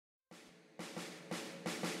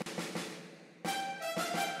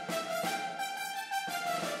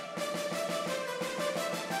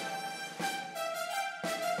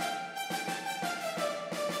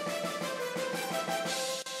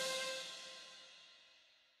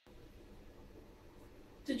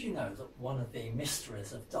Did you know that one of the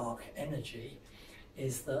mysteries of dark energy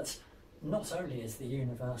is that not only is the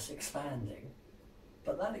universe expanding,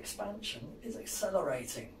 but that expansion is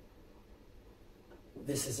accelerating?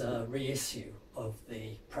 This is a reissue of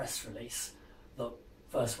the press release that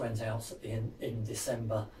first went out in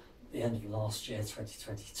December, the end of last year,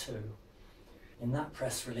 2022. In that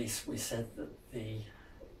press release, we said that the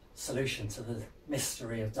solution to the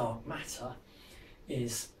mystery of dark matter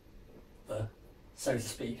is the, so to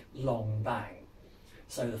speak, long bang.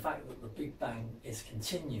 So the fact that the Big Bang is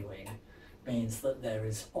continuing means that there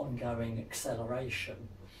is ongoing acceleration,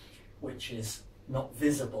 which is not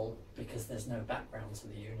visible because there's no background to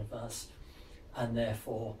the universe, and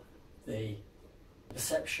therefore the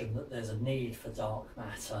perception that there's a need for dark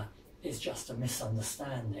matter is just a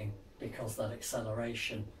misunderstanding, because that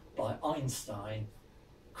acceleration by Einstein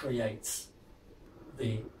creates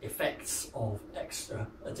the effects of extra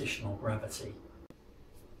additional gravity.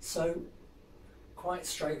 So quite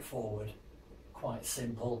straightforward, quite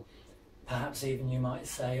simple, perhaps even you might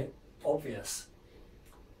say obvious.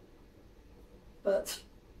 But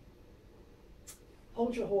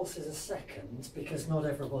hold your horses a second, because not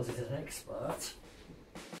everybody's an expert.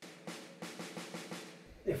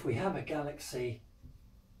 If we have a galaxy,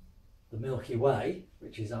 the Milky Way,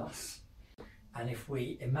 which is us, and if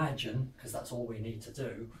we imagine, because that's all we need to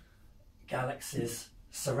do, galaxies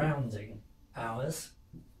surrounding ours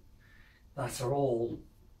that are all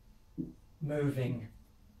moving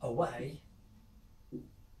away,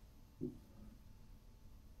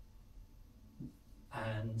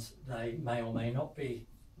 and they may or may not be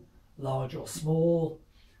large or small,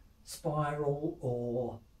 spiral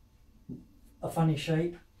or a funny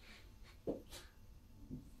shape.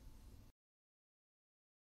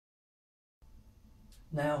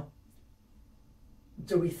 Now,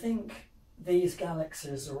 do we think these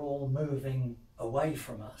galaxies are all moving away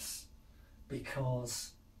from us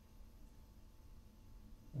because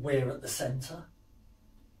we're at the centre?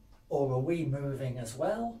 Or are we moving as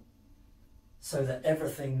well, so that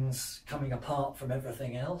everything's coming apart from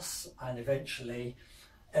everything else and eventually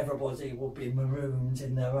everybody will be marooned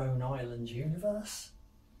in their own island universe?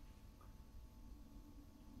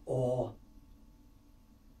 Or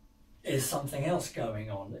is something else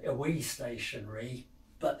going on? Are we stationary,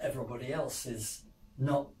 but everybody else is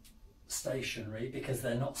not stationary because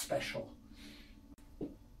they're not special?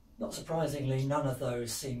 Not surprisingly, none of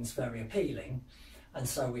those seems very appealing, and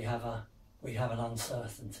so we have an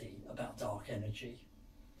uncertainty about dark energy.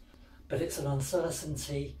 But it's an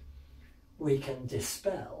uncertainty we can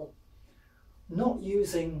dispel, not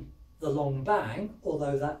using the long bang,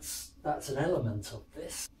 although that's an element of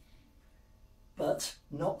this, but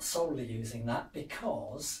not solely using that,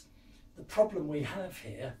 because the problem we have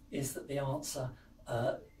here is that the answer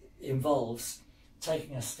involves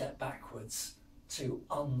taking a step backwards to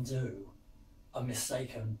undo a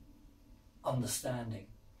mistaken understanding.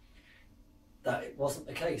 That it wasn't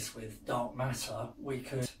the case with dark matter. We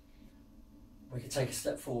could take a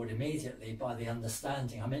step forward immediately by the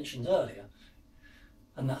understanding I mentioned earlier,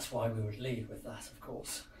 and that's why we would lead with that, of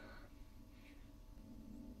course.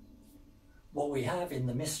 What we have in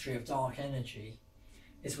the mystery of dark energy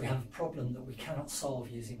is we have a problem that we cannot solve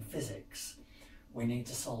using physics. We need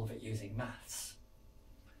to solve it using maths.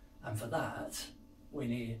 And for that, we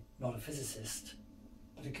need not a physicist,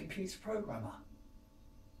 but a computer programmer.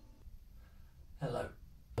 Hello.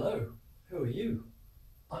 Hello, who are you?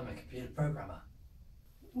 I'm a computer programmer.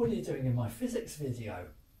 What are you doing in my physics video?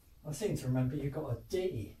 I seem to remember you got a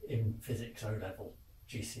D in physics O-level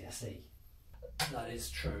GCSE. That is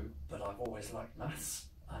true, but I've always liked maths,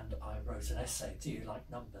 and I wrote an essay, Do You Like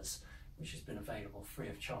Numbers?, which has been available free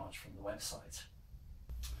of charge from the website.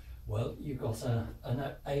 Well, you got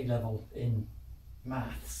an A-level in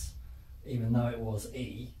maths, even though it was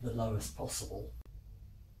E, the lowest possible.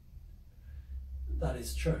 That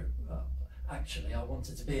is true. Actually, I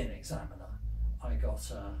wanted to be an examiner. I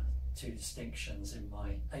got 2 distinctions in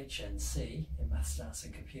my HNC in Maths, Stats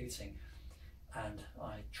and Computing, and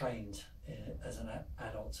I trained as an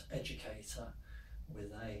adult educator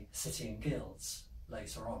with a City and Guilds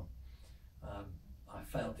later on. I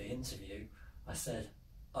failed the interview. I said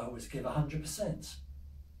I always give 100%.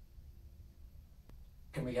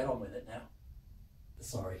 Can we get on with it now?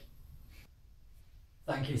 Sorry.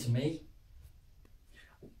 Thank you to me.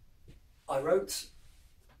 I wrote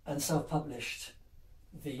and self-published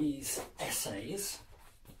these essays.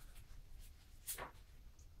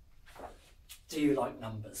 Do you like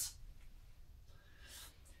numbers?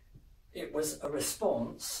 It was a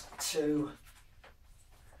response to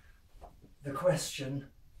the question,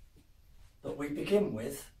 that we begin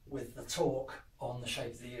with the talk on the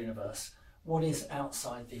shape of the universe. What is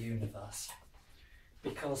outside the universe?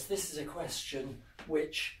 Because this is a question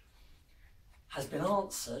which has been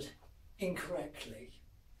answered incorrectly.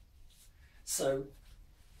 So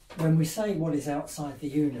when we say what is outside the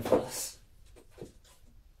universe,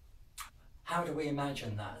 how do we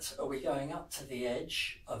imagine that? Are we going up to the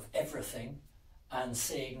edge of everything and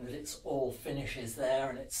seeing that it's all finishes there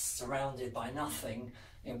and it's surrounded by nothing,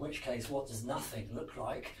 in which case what does nothing look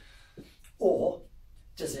like? Or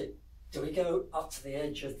do we go up to the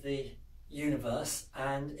edge of the universe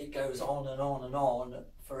and it goes on and on and on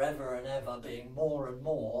forever and ever, being more and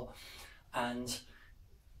more and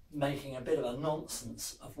making a bit of a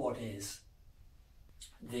nonsense of what is?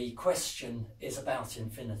 The question is about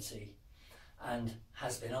infinity and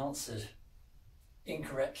has been answered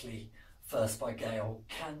incorrectly, first by Gail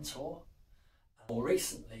Cantor, more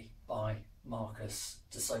recently by Marcus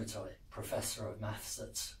de Soto, Professor of Maths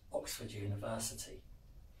at Oxford University.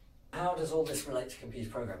 How does all this relate to computer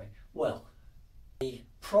programming? Well, the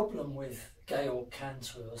problem with Gail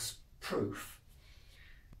Cantor's proof,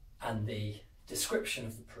 and the description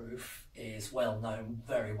of the proof is well known,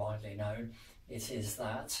 very widely known. It is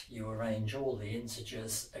that you arrange all the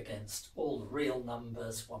integers against all the real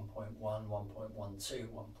numbers, 1.1, 1.12,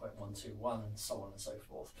 1.121, so on and so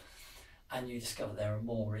forth, and you discover there are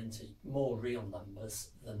more real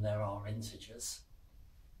numbers than there are integers.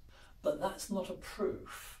 But that's not a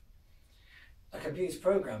proof. A computer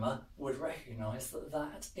programmer would recognise that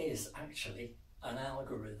that is actually an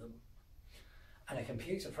algorithm. And a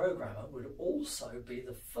computer programmer would also be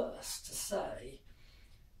the first to say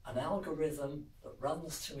an algorithm that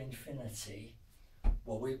runs to infinity,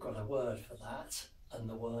 well, we've got a word for that, and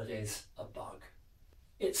the word is a bug.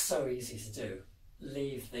 It's so easy to do.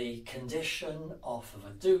 Leave the condition off of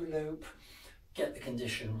a do loop, get the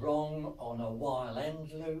condition wrong on a while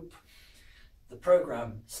end loop, the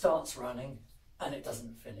program starts running and it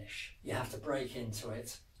doesn't finish. You have to break into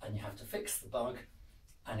it and you have to fix the bug,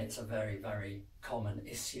 and it's a very, very common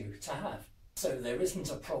issue to have. So there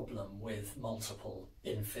isn't a problem with multiple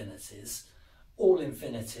infinities. All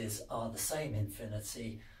infinities are the same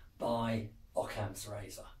infinity by Occam's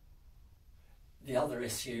razor. The other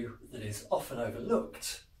issue that is often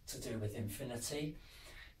overlooked to do with infinity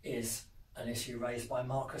is an issue raised by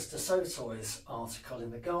Marcus de Soto's article in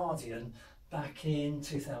The Guardian back in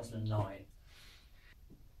 2009.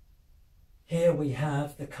 Here we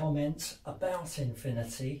have the comment about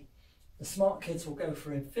infinity. The smart kids will go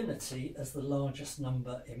for infinity as the largest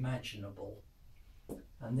number imaginable.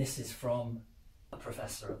 And this is from a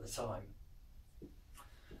professor at the time.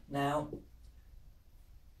 Now,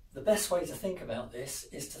 the best way to think about this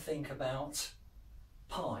is to think about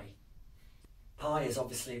pi. Pi is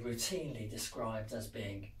obviously routinely described as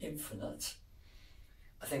being infinite.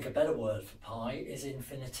 I think a better word for pi is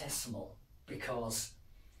infinitesimal, because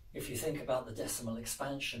if you think about the decimal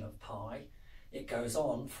expansion of pi, it goes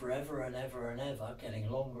on forever and ever and ever, getting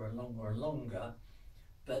longer and longer and longer,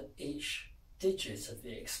 but each digit of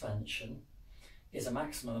the expansion is a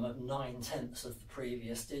maximum of 9/10 of the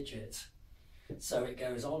previous digit. So it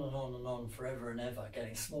goes on and on and on forever and ever,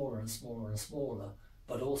 getting smaller and smaller and smaller,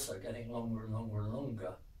 but also getting longer and longer and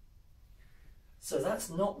longer. So that's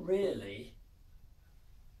not really,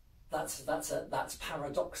 that's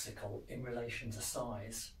paradoxical in relation to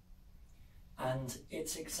size. And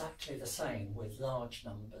it's exactly the same with large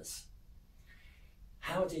numbers.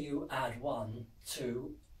 How do you add 1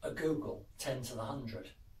 to a Google 10 to the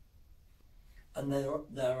 100? And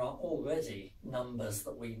there are already numbers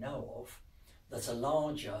that we know of that are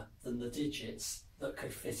larger than the digits that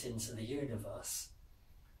could fit into the universe.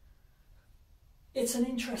 It's an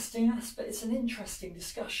interesting aspect, it's an interesting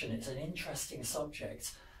discussion, it's an interesting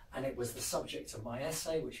subject, and it was the subject of my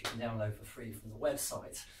essay, which you can download for free from the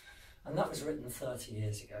website, and that was written 30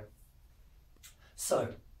 years ago.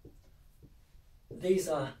 So, these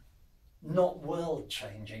are not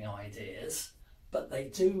world-changing ideas, but they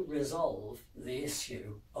do resolve the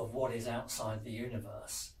issue of what is outside the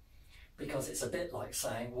universe, because it's a bit like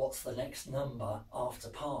saying, what's the next number after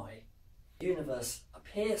pi? The universe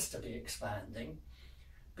appears to be expanding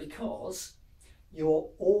because you're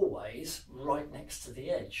always right next to the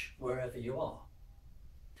edge, wherever you are.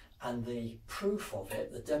 And the proof of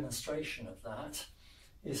it, the demonstration of that,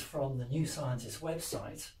 is from the New Scientist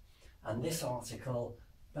website, and this article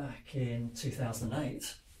back in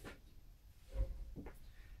 2008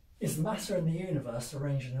 is the matter in the universe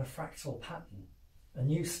arranged in a fractal pattern. A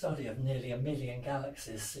new study of nearly 1 million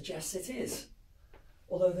galaxies suggests it is,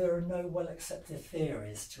 although there are no well-accepted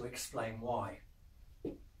theories to explain why.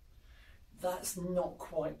 That's not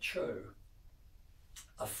quite true.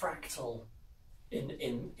 a fractal,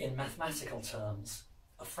 in mathematical terms,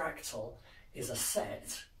 a fractal is a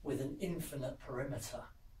set with an infinite perimeter.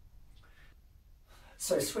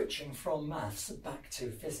 So switching from maths back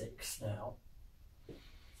to physics now,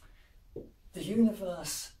 the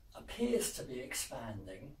universe appears to be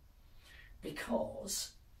expanding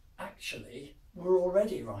because actually we're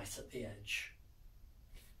already right at the edge.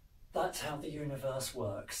 That's how the universe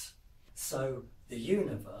works. So the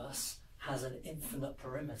universe has an infinite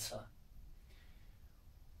perimeter,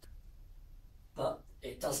 but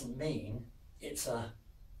it doesn't mean it's a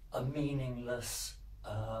meaningless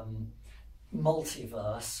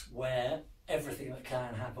multiverse where everything that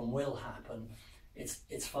can happen will happen.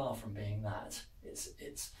 It's far from being that.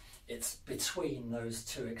 It's between those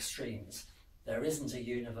two extremes. There isn't a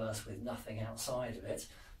universe with nothing outside of it,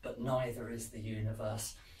 but neither is the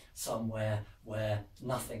universe somewhere where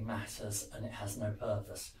nothing matters and it has no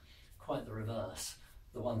purpose. Quite the reverse.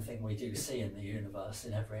 The one thing we do see in the universe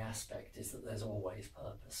in every aspect is that there's always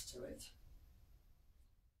purpose to it.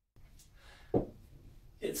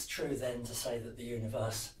 It's true then to say that the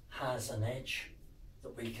universe has an edge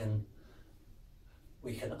that we can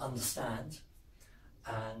understand,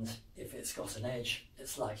 and if it's got an edge,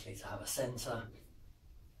 it's likely to have a centre,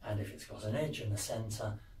 and if it's got an edge and a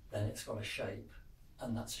centre, then it's got a shape,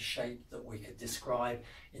 and that's a shape that we could describe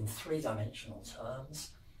in three-dimensional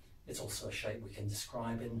terms. It's also a shape we can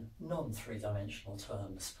describe in non-three-dimensional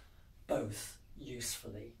terms, both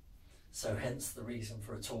usefully. So hence the reason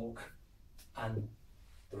for a talk and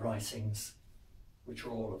the writings, which are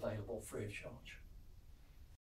all available free of charge.